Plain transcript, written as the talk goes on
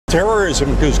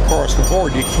Terrorism goes across the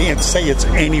board. You can't say it's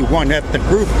any one ethnic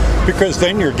group because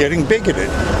then you're getting bigoted.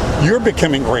 You're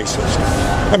becoming racist.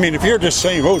 I mean, if you're just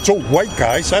saying, oh, it's all white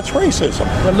guys, that's racism.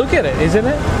 Well, look at it, isn't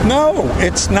it? No,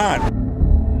 it's not.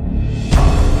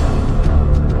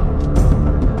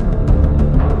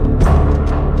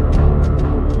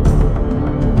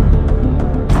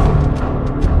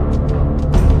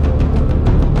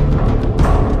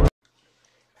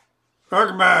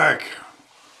 Welcome back.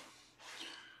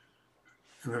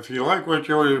 And if you like what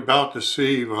you're about to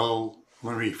see, well,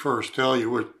 let me first tell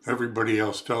you what everybody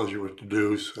else tells you what to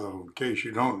do. So in case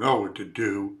you don't know what to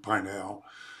do by now,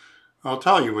 I'll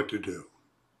tell you what to do.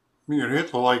 You're going to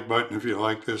hit the like button if you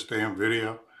like this damn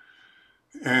video.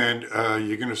 And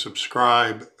you're going to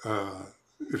subscribe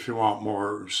if you want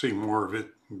more, see more of it,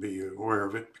 and be aware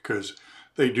of it, because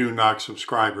they do knock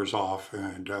subscribers off.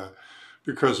 And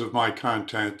because of my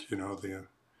content, you know,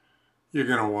 you're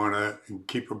going to want to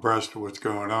keep abreast of what's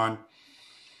going on.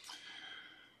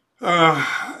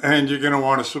 And you're going to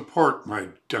want to support my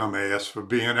dumb ass for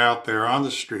being out there on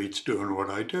the streets doing what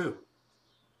I do.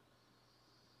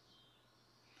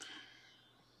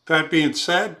 That being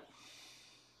said,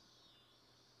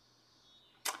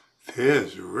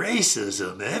 there's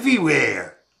racism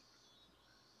everywhere.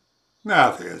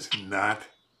 No, there's not.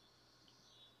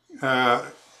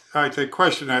 The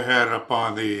question I had up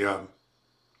on the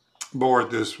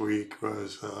board this week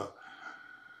was,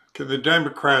 can the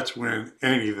Democrats win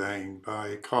anything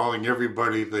by calling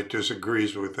everybody that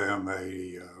disagrees with them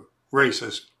a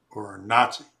racist or a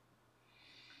Nazi?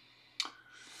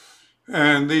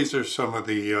 And these are some of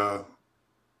the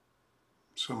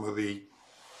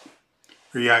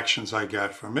reactions I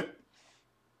got from it.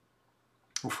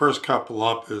 The first couple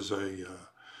up is a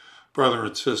brother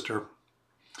and sister.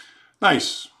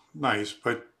 Nice,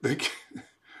 but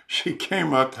she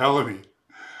came up telling me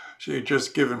she had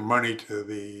just given money to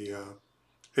the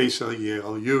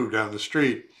ACLU down the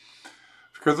street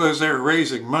because they were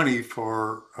raising money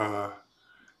for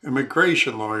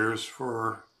immigration lawyers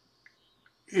for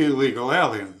illegal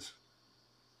aliens.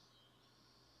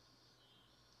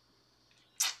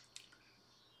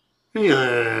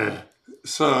 Yeah.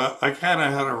 So I kind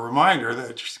of had a reminder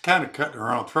that she's kind of cutting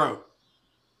her own throat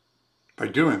by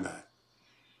doing that.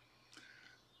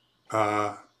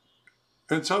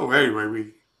 And so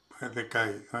anyway, I think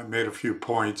I made a few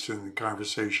points in the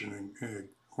conversation and it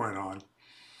went on.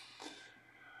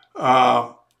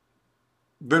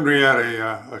 Then we had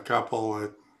a couple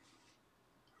that,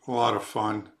 a lot of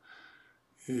fun.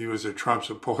 He was a Trump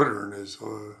supporter and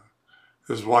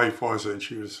his wife wasn't.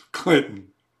 She was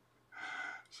Clinton.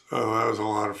 So that was a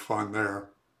lot of fun there.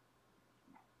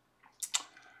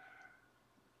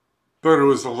 But it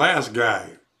was the last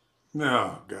guy.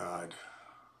 Oh, God.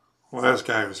 The last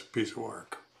guy was a piece of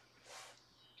work.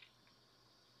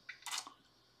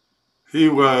 He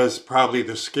was probably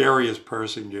the scariest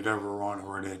person you'd ever want to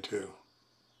run into.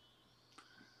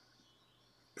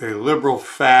 A liberal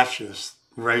fascist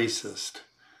racist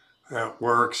that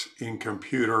works in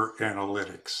computer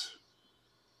analytics.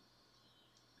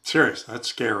 Serious, that's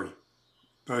scary.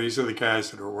 These are the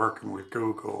guys that are working with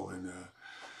Google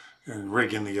and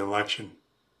rigging the election.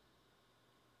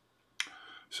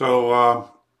 So,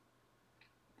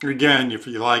 again, if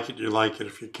you like it, you like it.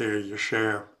 If you care, you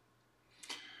share.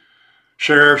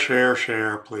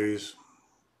 Share, please.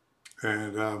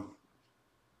 And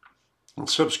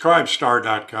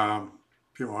subscribestar.com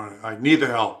if you want to. I need the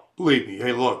help. Believe me.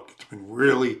 Hey, look, it's been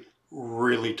really,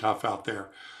 really tough out there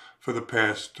for the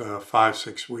past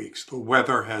 5-6 weeks. The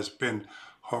weather has been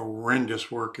horrendous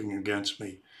working against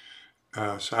me.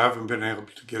 So I haven't been able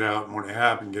to get out. And when I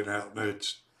have been getting out,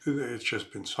 it's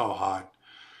just been so hot.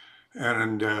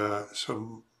 And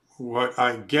so what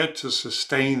I get to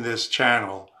sustain this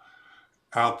channel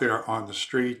out there on the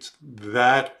streets,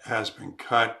 that has been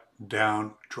cut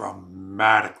down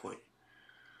dramatically.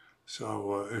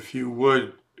 So if you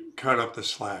would cut up the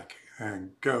slack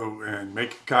and go and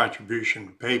make a contribution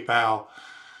to PayPal,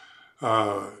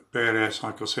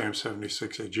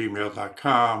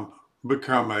 BadassUncleSam76@gmail.com,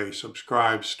 become a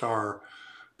Subscribe Star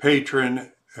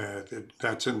patron.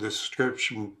 That's in the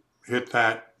description. Hit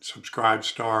that,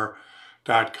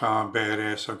 subscribestar.com,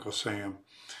 Badass Uncle Sam.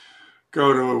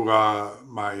 Go to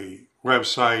my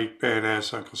website,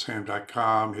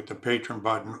 badassunclesam.com, hit the patron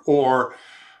button, or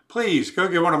please go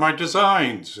get one of my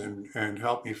designs and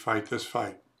help me fight this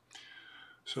fight.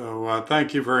 So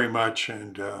thank you very much,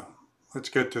 and let's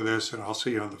get to this, and I'll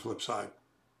see you on the flip side.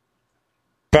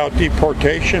 About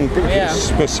deportation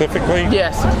specifically?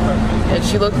 Yes. And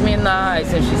she looked me in the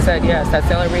eyes and she said, yes, that's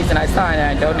the only reason I signed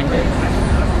and I donated.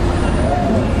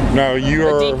 Now a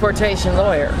you're deportation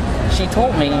lawyer. She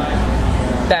told me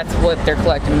that's what they're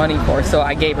collecting money for, so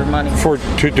I gave her money.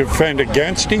 to defend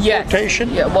against deportation?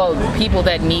 Yes. Yeah, well, people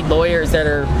that need lawyers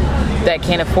that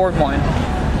can't afford one.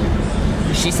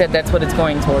 She said that's what it's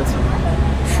going towards.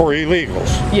 For illegals?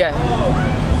 Yeah.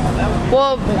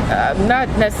 Well, not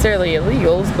necessarily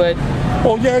illegals, but...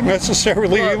 Well, yeah,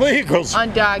 necessarily illegals.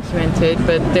 Undocumented,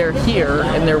 but they're here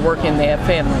and they're working, they have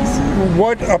families.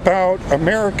 What about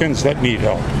Americans that need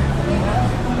help?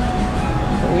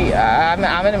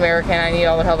 I'm an American. I need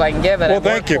all the help I can give. Well,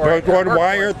 thank you. But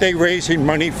why aren't they raising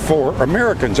money for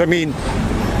Americans? I mean...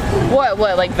 What,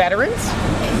 like veterans?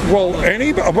 Well,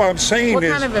 what I'm saying what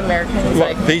is... What kind of Americans?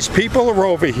 Look, these people are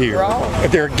over here.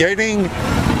 They're getting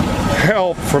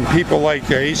help from people like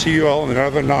the ACUL and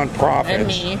other nonprofits. And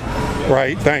me.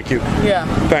 Right, thank you. Yeah.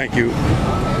 Thank you.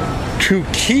 To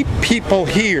keep people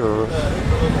here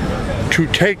to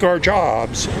take our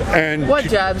jobs and... What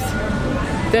jobs?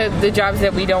 The jobs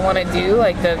that we don't want to do,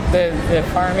 like the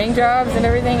farming jobs and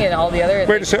everything, and all the other.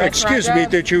 Wait a second. Excuse me.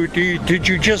 Did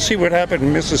you just see what happened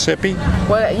in Mississippi?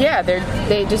 Well, yeah,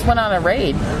 they just went on a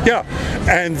raid. Yeah,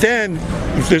 and then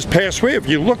this past week, if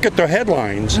you look at the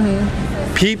headlines,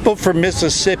 people from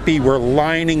Mississippi were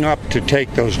lining up to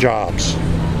take those jobs.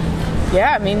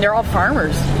 Yeah, I mean they're all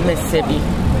farmers in Mississippi.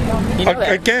 You know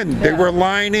Again, they were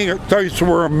lining. Those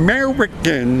were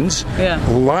Americans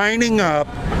lining up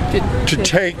to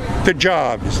take the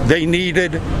jobs. They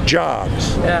needed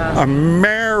jobs. Yeah.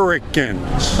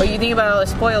 Americans. Well, you think about all the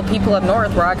spoiled people up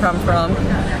north where I come from.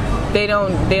 They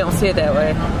don't see it that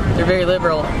way. They're very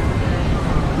liberal.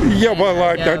 Yeah, well,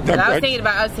 I was thinking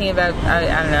about. I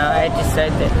don't know. I just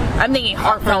said that. I'm thinking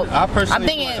heartfelt. I'm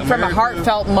thinking from a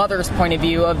heartfelt mother's point of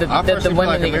view of the women.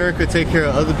 Like America take care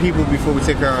of other people before we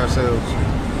take care of ourselves.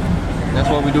 That's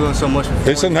why we're doing so much.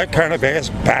 Isn't that kind of ass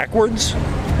backwards?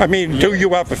 I mean, do you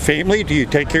have a family? Do you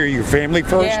take care of your family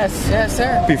first? Yes,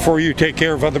 sir. Before you take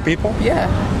care of other people? Yeah.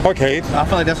 Okay. I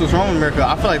feel like that's what's wrong with America.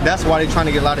 I feel like that's why they're trying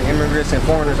to get a lot of immigrants and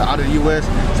foreigners out of the U.S.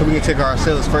 so we can take care of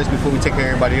ourselves first before we take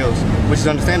care of everybody else, which is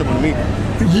understandable to me.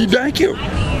 Thank you.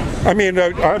 I mean,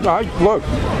 I look,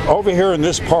 over here in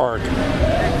this park,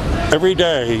 every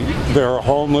day there are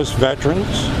homeless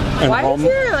veterans. And why is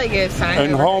there like a sign?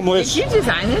 And homeless. Did you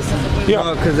design this?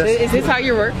 Yeah. Is this how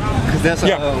you work? Because that's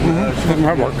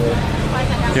my work.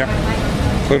 Yeah.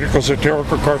 Political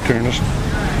satirical cartoonist.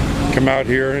 Come out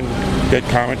here and get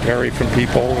commentary from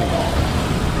people.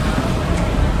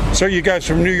 So you guys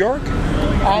from New York?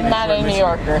 I'm not a New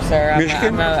Yorker, sir.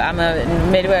 Michigan? I'm a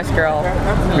Midwest girl.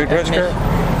 Midwest girl?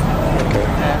 Okay.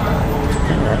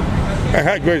 Yeah.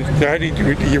 How do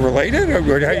you related?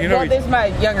 Or how you know? Well, this is my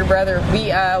younger brother. We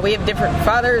have different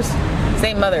fathers,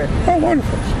 same mother. Oh,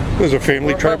 wonderful. There's a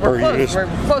family trip. We're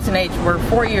close in age. We're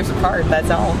 4 years apart. That's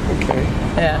all. Okay.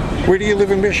 Yeah. Where do you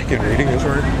live in Michigan?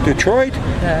 Detroit. Detroit?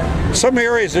 Yeah. Some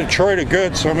areas of Detroit are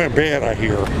good, some are bad, I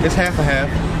hear. It's half and half.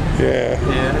 Yeah.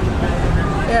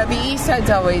 Yeah, the east side's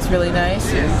always really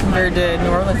nice compared to New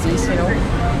Orleans East, you know.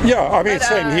 Yeah, I mean,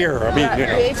 same here. I mean, you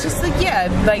know. It's just like,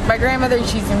 like my grandmother,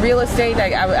 she's in real estate.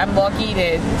 I'm lucky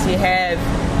to have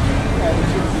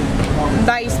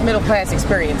nice middle class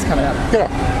experience coming up. Yeah.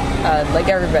 Like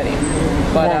everybody.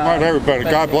 But, well, not everybody.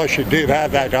 God bless you did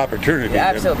have that opportunity.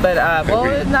 Absolutely. But, well,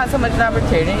 it's not so much an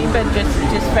opportunity, but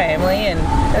just family, and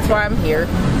that's why I'm here.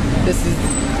 This is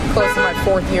close to my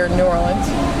 4th year in New Orleans.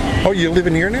 Oh, you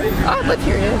living here now? I live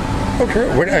here, yeah. Okay.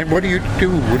 What do you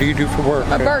do? What do you do for work?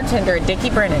 A bartender at Dickie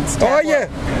Brennan's. Oh, yeah.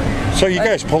 So you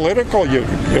guys political?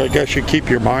 I guess you keep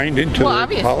your mind into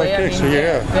obviously, politics? I mean,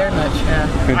 yeah. Very much,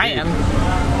 yeah. I am.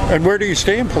 And where do you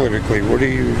stand politically? What do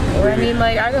you? I mean,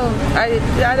 like I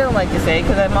don't like to say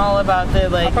because I'm all about the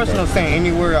like. I personally don't stay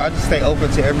anywhere. I just stay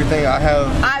open to everything.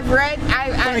 I've read.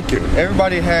 Thank you.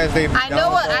 Everybody has their. I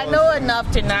know enough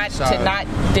to not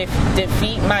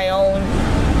defeat my own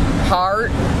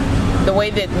heart the way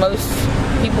that most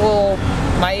people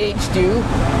my age do.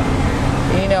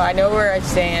 You know, I know where I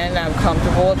stand. I'm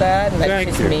comfortable with that, and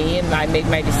that's just me, and I make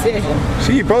my decision.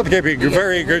 See, you both gave me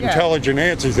very good, intelligent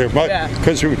answers there, but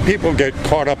because people get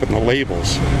caught up in the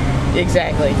labels.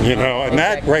 Exactly. You know, and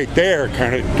that right there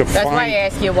kind of defines. That's why I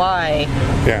ask you why.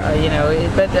 Yeah. You know,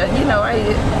 but you know,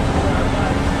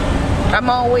 I'm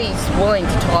always willing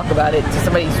to talk about it to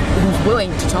somebody who's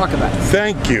willing to talk about it.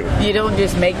 Thank you. You don't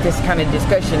just make this kind of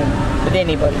discussion with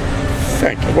anybody.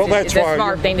 Thank you. Well, that's why. It's a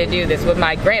smart thing to do. This is what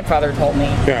my grandfather told me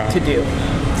to do.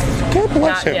 God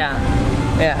bless him.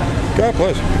 Yeah. God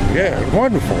bless him. Yeah,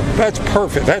 wonderful. That's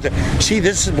perfect. See,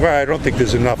 this is why I don't think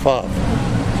there's enough of.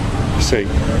 See,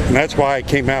 and that's why I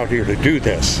came out here to do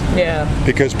this. Yeah.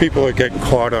 Because people are getting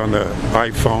caught on the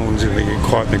iPhones and they get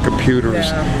caught in the computers.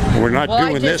 Yeah. And we're not Well,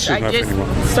 doing this enough anymore.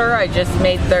 Sir, I just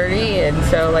made 30, and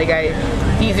so like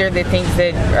these are the things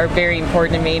that are very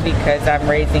important to me because I'm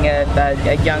raising a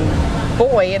young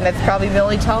boy, and that's probably the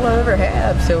only child I'll ever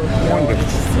have. So it's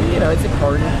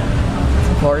important. It's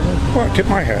important. Well, tip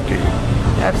my hat to you.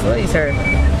 Absolutely, sir.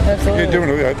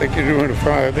 Absolutely. I think you're doing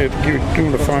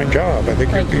a fine job. I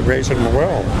think you'll be raising them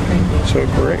well. So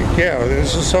great. Yeah,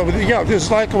 this is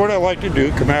like what I like to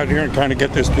do. Come out here and kind of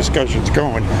get this discussions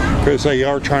going because they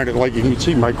are trying to, like you can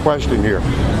see my question here.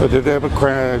 Can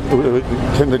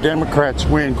the Democrats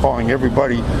win calling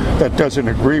everybody that doesn't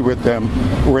agree with them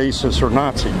racist or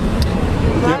Nazi?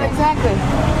 Not exactly.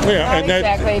 Yeah, Not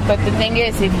exactly. But the thing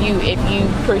is, if you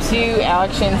pursue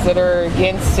actions that are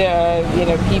against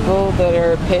people that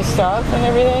are pissed off and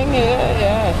everything,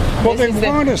 yeah. Well, they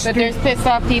want us. But there's pissed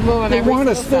off people on every want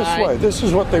us this way. This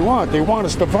is what they want. They want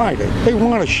us divided. They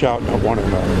want us shouting at one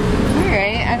another. All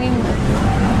right. I mean.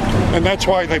 And that's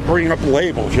why they bring up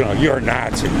labels. You're a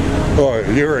Nazi, or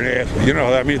you're an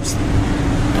ass.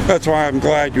 That's why I'm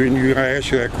glad when I asked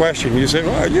you that question, you said,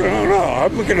 well, no,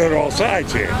 I'm looking at all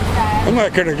sides here. I'm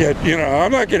not going to get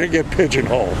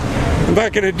pigeonholed. I'm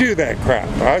not going to do that crap.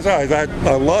 I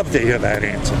love to hear that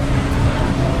answer.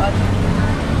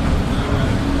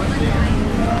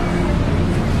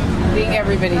 I think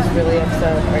everybody's really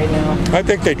upset right now. I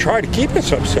think they try to keep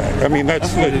us upset. I mean,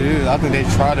 that's what it is. I think they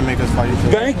try to make us fight each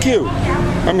other. Thank you.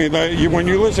 I mean, when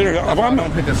you listen to I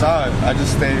don't pick a side. I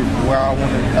just stay where I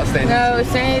want to. I stay. No,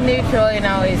 staying neutral ain't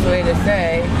always the way to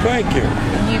say. Thank you.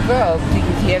 You vote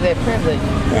because you have that privilege.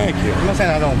 Thank you. I'm not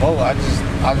saying I don't vote. I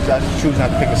just choose not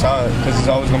to pick a side because it's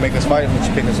always gonna make us fight if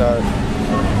you pick a side.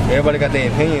 Everybody got their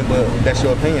opinion, but that's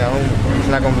your opinion. It's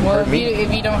not going to hurt me.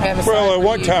 If you don't have a at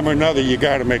one time or another, you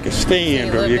got to make a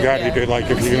stand, or you got to do, like,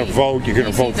 if you're going to vote, you're going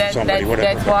to vote for somebody,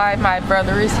 whatever. That's why my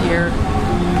brother is here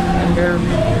under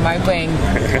my wing.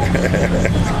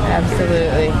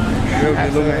 Absolutely.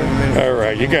 All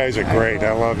right, you guys are great.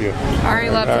 I love you. All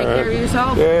right, love. Take care of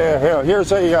yourself. Yeah.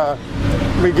 Here's let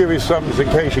me give you something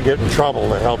in case you get in trouble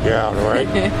to help you out. All right.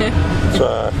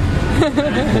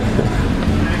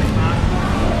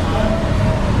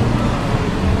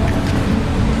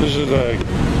 This is a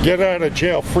get out of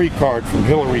jail free card from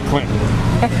Hillary Clinton.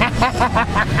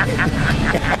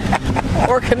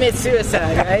 Or commit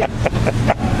suicide, right?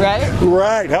 Right?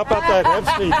 Right. How about that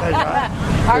Epstein thing?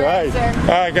 All right, sir. All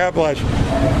right, God bless you.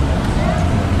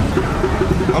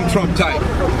 I'm Trump type.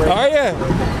 Oh, yeah.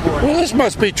 Well, this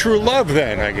must be true love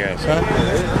then, I guess, huh?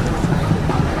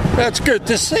 That's good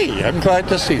to see. I'm glad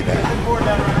to see that.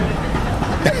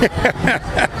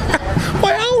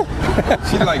 Well,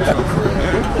 she like Trump for real.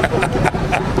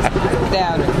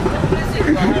 Doubt it.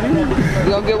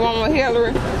 You gonna get one with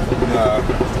Hillary? No.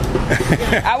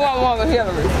 I want one with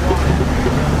Hillary.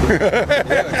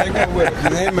 Yeah, take one with her.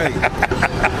 She's handmade.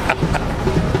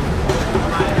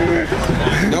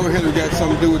 Know Hillary got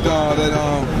something to do with that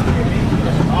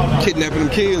kidnapping them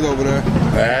kids over there.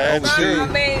 That's it. I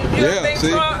mean, you think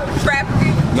Trump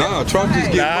trafficking? No, Trump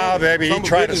just getting money. Baby, he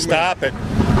tried to stop it.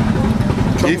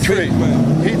 He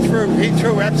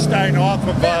threw Epstein off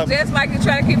of. Just like he's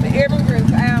trying to keep the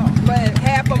immigrants out, but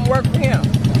half of them work for him.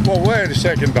 Well, wait a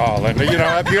second, darling.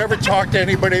 Have you ever talked to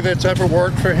anybody that's ever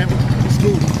worked for him?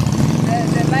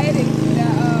 The lady,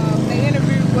 the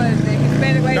interview was the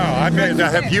Hispanic lady. No,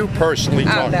 have you personally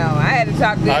talked? Oh, no, I had to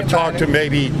talk to him. I've talked to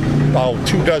maybe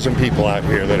 24 people out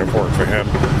here that have worked for him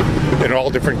in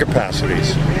all different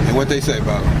capacities. And what they say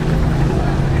about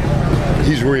him?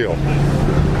 He's real.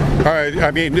 All right, I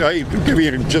mean, I'll give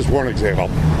you just one example.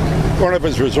 One of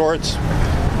his resorts,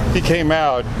 he came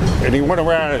out and he went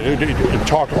around and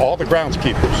talked to all the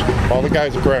groundskeepers, all the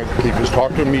guys at groundskeepers,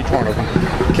 talked to each one of them,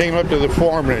 came up to the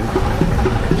foreman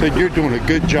and said, "You're doing a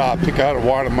good job," took out a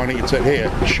wad of money and said, "Hey,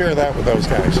 share that with those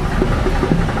guys."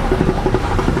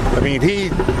 I mean, he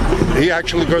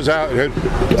actually goes out.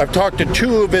 I've talked to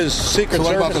 2 of his Secret Service.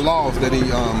 So what about the laws that he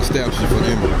established for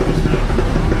the immigrants?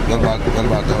 What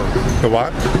about those? The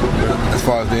what? As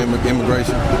far as the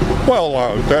immigration? Well,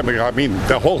 I mean,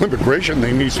 the whole immigration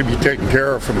thing needs to be taken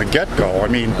care of from the get-go. I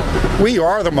mean, we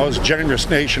are the most generous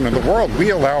nation in the world. We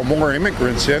allow more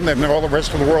immigrants in than all the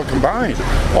rest of the world combined.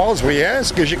 All we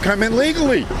ask is you come in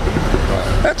legally.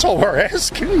 That's all we're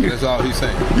asking you. That's all he's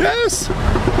saying. Yes.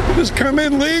 Just come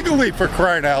in legally, for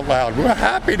crying out loud. We're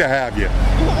happy to have you.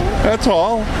 That's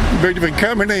all. But if you're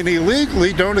coming in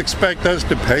illegally, don't expect us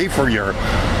to pay for your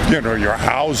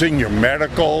housing, your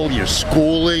medical, your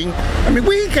schooling. I mean,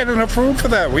 we ain't got enough room for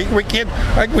that. We can't.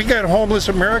 We got homeless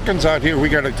Americans out here we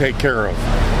got to take care of.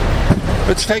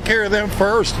 Let's take care of them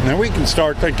first, and then we can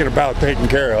start thinking about taking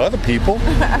care of other people. You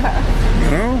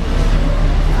know?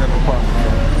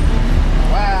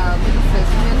 Wow, this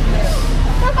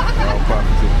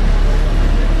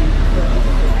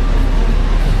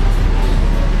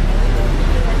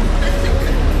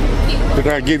is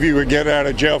Did I give you a get out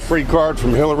of jail free card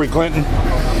from Hillary Clinton? Yeah,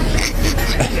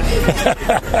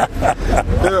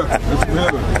 it's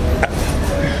better.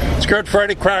 It's good for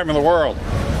any crime in the world.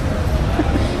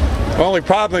 The only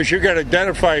problem is you got to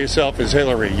identify yourself as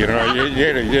Hillary. You know,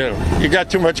 you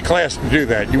got too much class to do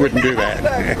that. You wouldn't do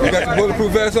that. You got the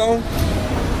bulletproof vest on?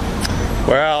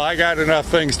 Well, I got enough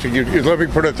things to you. Let me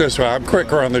put it this way: I'm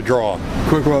quicker on the draw.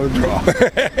 Quicker on the draw.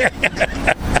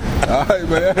 All right,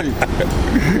 man. Hey,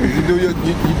 you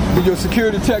do your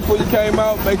security check before you came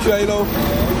out. Make sure ain't no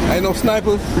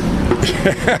snipers. No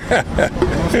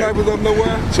snipers up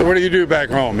nowhere. So what do you do back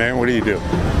home, man? What do you do?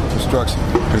 Construction.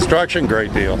 Construction,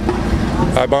 great deal.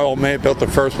 My old man built the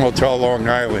first motel on Long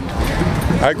Island.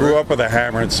 I grew up with a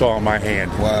hammer and saw in my hand.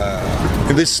 Wow.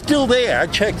 And it's still there. I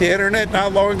checked the internet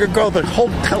not long ago. The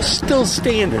hotel's still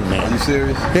standing, man. Are you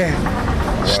serious? Yeah,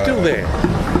 still there.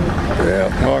 Yeah,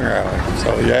 Long Island.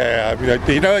 So yeah,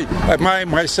 you know,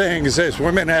 my saying is this: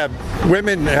 women have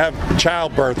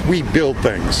childbirth. We build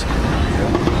things.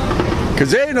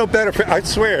 Because there ain't no better, I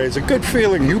swear, it's a good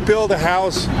feeling. You build a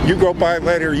house, you go by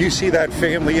later, you see that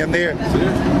family in there.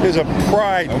 There's a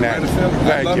pride in that.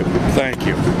 Thank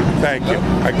you.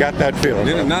 I got that feeling.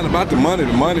 Then it's not about the money.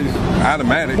 The money's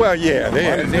automatic. Well, yeah,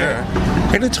 there.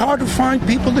 And it's hard to find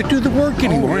people that do the work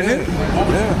anymore, isn't it?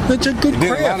 Yeah. It's a good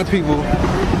craft. A lot of people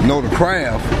know the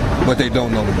craft, but they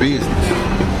don't know the business.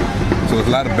 So there's a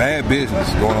lot of bad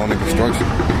business going on in construction.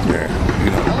 Yeah.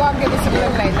 You know. I'll give you some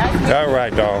lemonade. Nice. All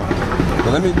right, darling.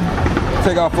 But let me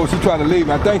take off before she try to leave.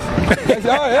 Now, thanks. Hey,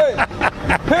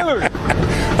 Hillary.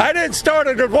 I didn't start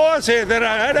a divorce here. Then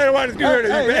I didn't want to do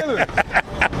anything. Hey, Hillary.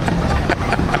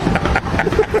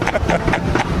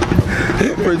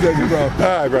 Appreciate you, bro. All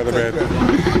right, brother, man.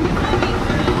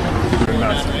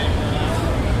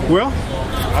 Well,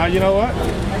 you know what?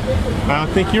 I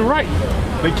think you're right.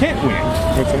 They can't win.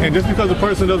 And just because a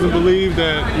person doesn't believe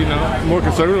that, you know, more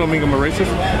conservative don't mean I'm a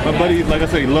racist. My buddy, like I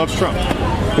said, he loves Trump.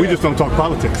 We just don't talk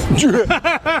politics. We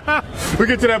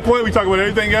get to that point, we talk about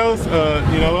everything else.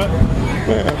 You know what?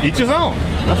 Each his own.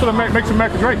 That's what makes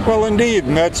America great. Well, indeed,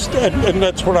 and that's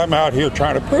what I'm out here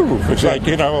trying to prove. It's like,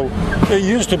 you know, there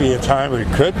used to be a time we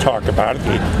could talk about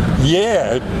it.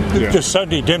 The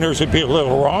Sunday dinners would be a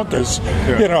little raucous,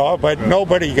 you know, but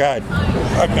nobody got,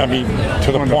 I mean,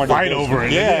 to the point of fight over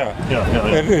it. Yeah.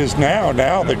 It is now.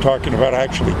 Now they're talking about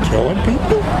actually killing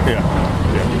people. Yeah.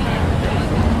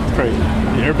 It's crazy.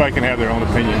 Everybody can have their own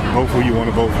opinion. Vote for who you want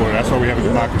to vote for. That's why we have a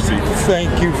democracy.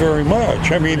 Thank you very much.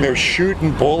 I mean, they're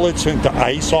shooting bullets into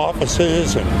ICE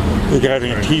offices, and they got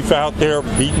Antifa out there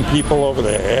beating people over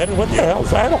the head. What the hell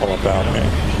is that all about, man?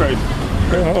 Crazy.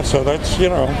 You know, so that's, you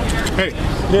know. Hey,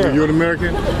 you're an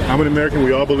American. I'm an American.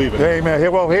 We all believe it. Hey, man.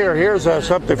 Well, here's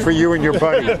something for you and your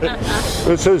buddy.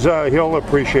 This is, he'll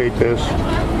appreciate this.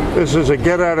 This is a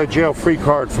get out of jail free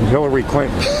card from Hillary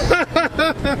Clinton.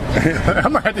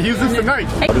 I'm going to have to use this tonight.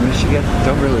 Out of Michigan,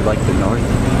 don't really like the North.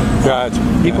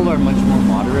 People are much more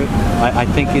moderate. I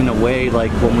think in a way,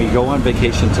 like when we go on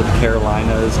vacation to the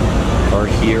Carolinas or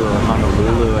here or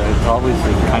Honolulu, it's always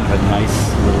kind of a nice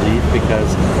relief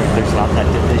because there's not that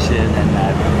division and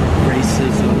that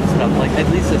racism and stuff. Like at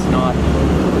least it's not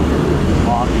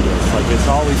obvious. Like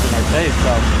it's always in our face.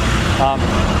 So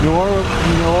New Orleans,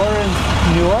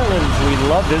 we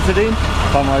love visiting,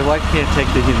 but my wife can't take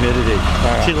the humidity.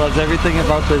 She loves everything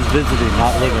about this visiting,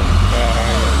 not living.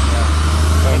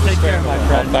 Take care, my friend.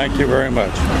 Well, thank you very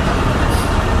much.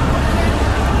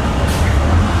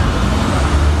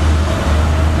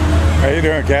 How you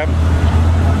doing, Captain?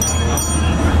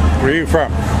 Where are you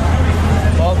from?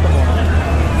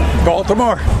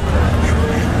 Baltimore.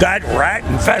 That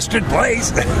rat-infested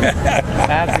place.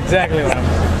 That's exactly what I'm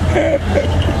from.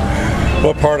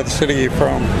 What part of the city are you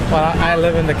from? Well, I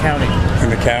live in the county. In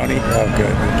the county? Oh,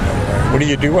 good. What do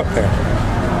you do up there?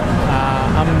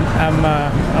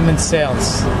 I'm in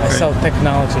sales. I sell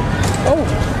technology. Oh,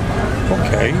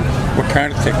 okay. What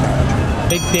kind of technology?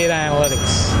 Big data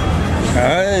analytics.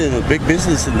 The big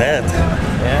business in that.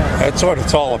 Yeah. That's what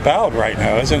it's all about right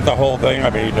now, isn't the whole thing?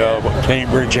 I mean,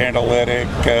 Cambridge Analytic.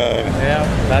 Yeah,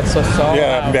 that's what's all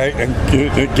about. And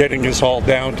getting us all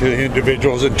down to the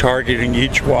individuals and targeting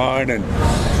each one. And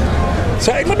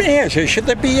so let me ask you, should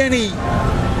there be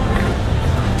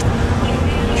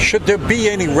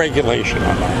any regulation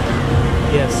on that?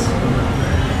 Yes.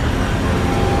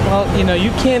 Well, you know,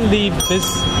 you can't leave this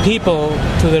people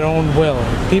to their own will.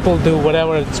 People do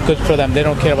whatever is good for them. They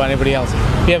don't care about anybody else.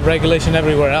 We have regulation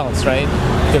everywhere else, right?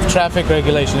 You have traffic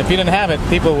regulation. If you didn't have it,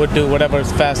 people would do whatever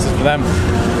is fastest for them,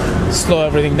 slow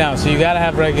everything down. So you got to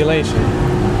have regulation.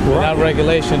 Without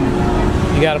regulation,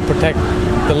 you got to protect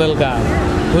the little guy.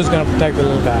 Who's going to protect the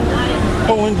little guy?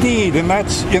 Oh, indeed, and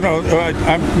that's, you know,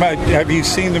 have you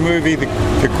seen the movie The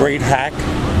Great Hack?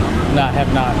 No, I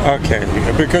have not. Okay,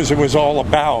 because it was all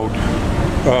about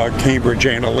Cambridge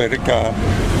Analytica,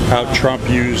 how Trump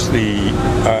used the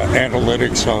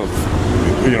analytics of,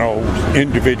 you know,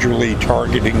 individually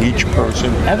targeting each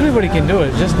person. Everybody can do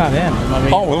it, just not him. I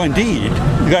mean, oh well, indeed,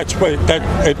 that's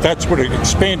what it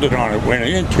expanded on. It went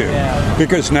into,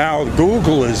 because now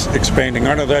Google is expanding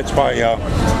on it. That's by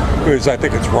I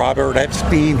think it's Robert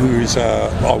Epstein, who's a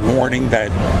warning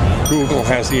that Google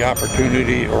has the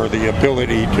opportunity or the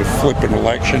ability to flip an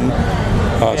election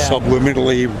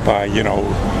subliminally by, you know,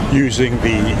 using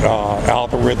the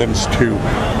algorithms to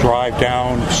drive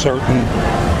down certain.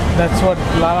 That's what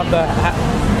a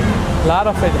lot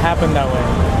of it happened that way.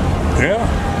 Yeah.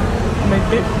 I mean,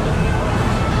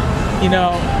 you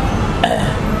know,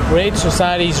 great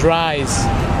societies rise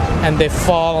and they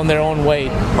fall on their own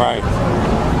weight. Right.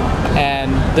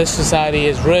 And this society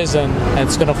has risen and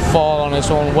it's going to fall on its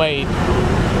own weight.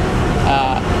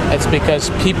 It's because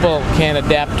people can't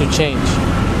adapt to change.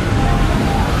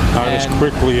 Not as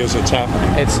quickly as it's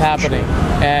happening. It's happening.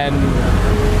 Sure. And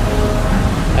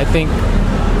I think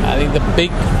the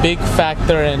big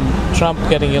factor in Trump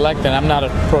getting elected, I'm not a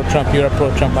pro-Trump, you're a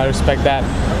pro-Trump, I respect that.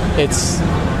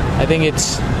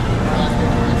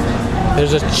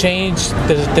 There's a change,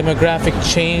 there's a demographic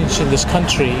change in this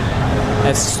country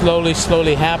that's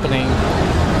slowly happening,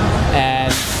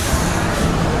 and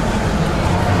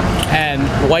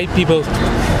white people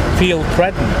feel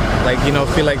threatened,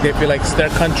 feel like it's their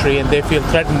country and they feel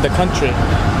threatened the country,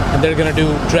 and they're going to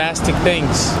do drastic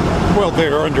things. Well,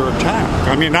 they're under attack.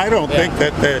 I mean, I don't think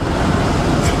that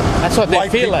that's what they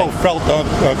feel like. White people felt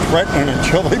threatened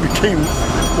until they became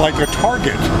like a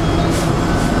target.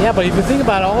 Yeah, but if you think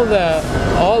about all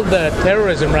the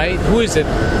terrorism, right? Who is it?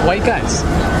 White guys.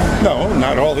 No,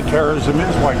 not all the terrorism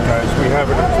is white guys. We have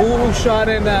it. Who shot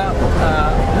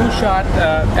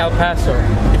El Paso?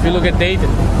 If you look at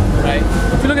Dayton, right?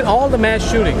 If you look at all the mass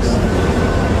shootings.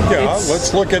 Yeah,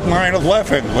 let's look at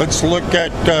 9/11. Let's look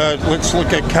at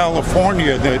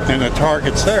California and the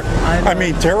targets there. I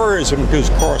mean, terrorism goes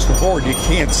across the board. You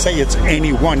can't say it's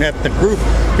any one ethnic group,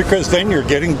 because then you're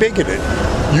getting bigoted.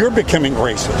 You're becoming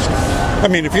racist. I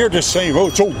mean, if you're just saying, oh,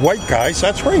 it's all white guys,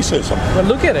 that's racism. But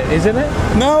look at it, isn't it?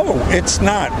 No, it's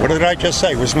not. What did I just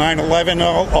say? Was 9/11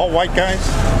 all white guys?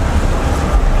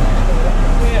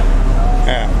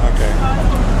 Yeah, okay.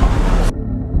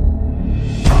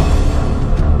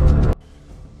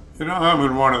 You know, I'm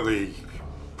in one of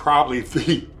probably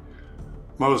the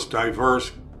most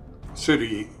diverse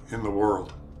city in the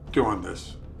world doing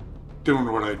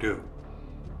what I do.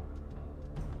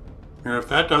 And if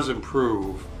that doesn't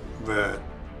prove that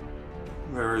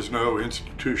there is no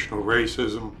institutional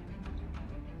racism,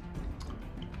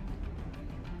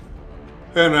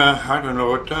 then I don't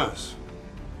know what does.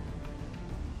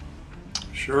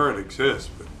 Sure, it exists,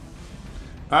 but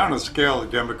not on the scale the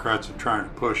Democrats are trying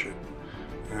to push it.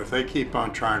 And if they keep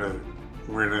on trying to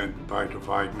win it by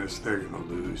dividing us, they're going to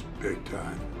lose big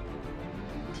time.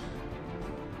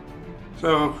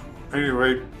 So,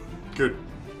 anyway, good.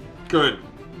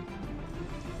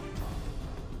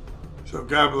 So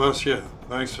God bless you.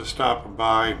 Thanks for stopping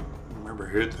by. Remember,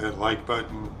 hit that like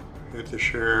button, hit the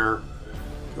share.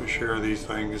 Go share these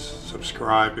things.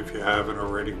 Subscribe if you haven't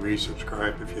already.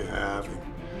 Resubscribe if you have. And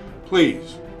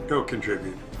please, go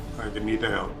contribute. I can need the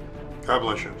help. God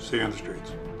bless you. See you on the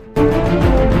streets.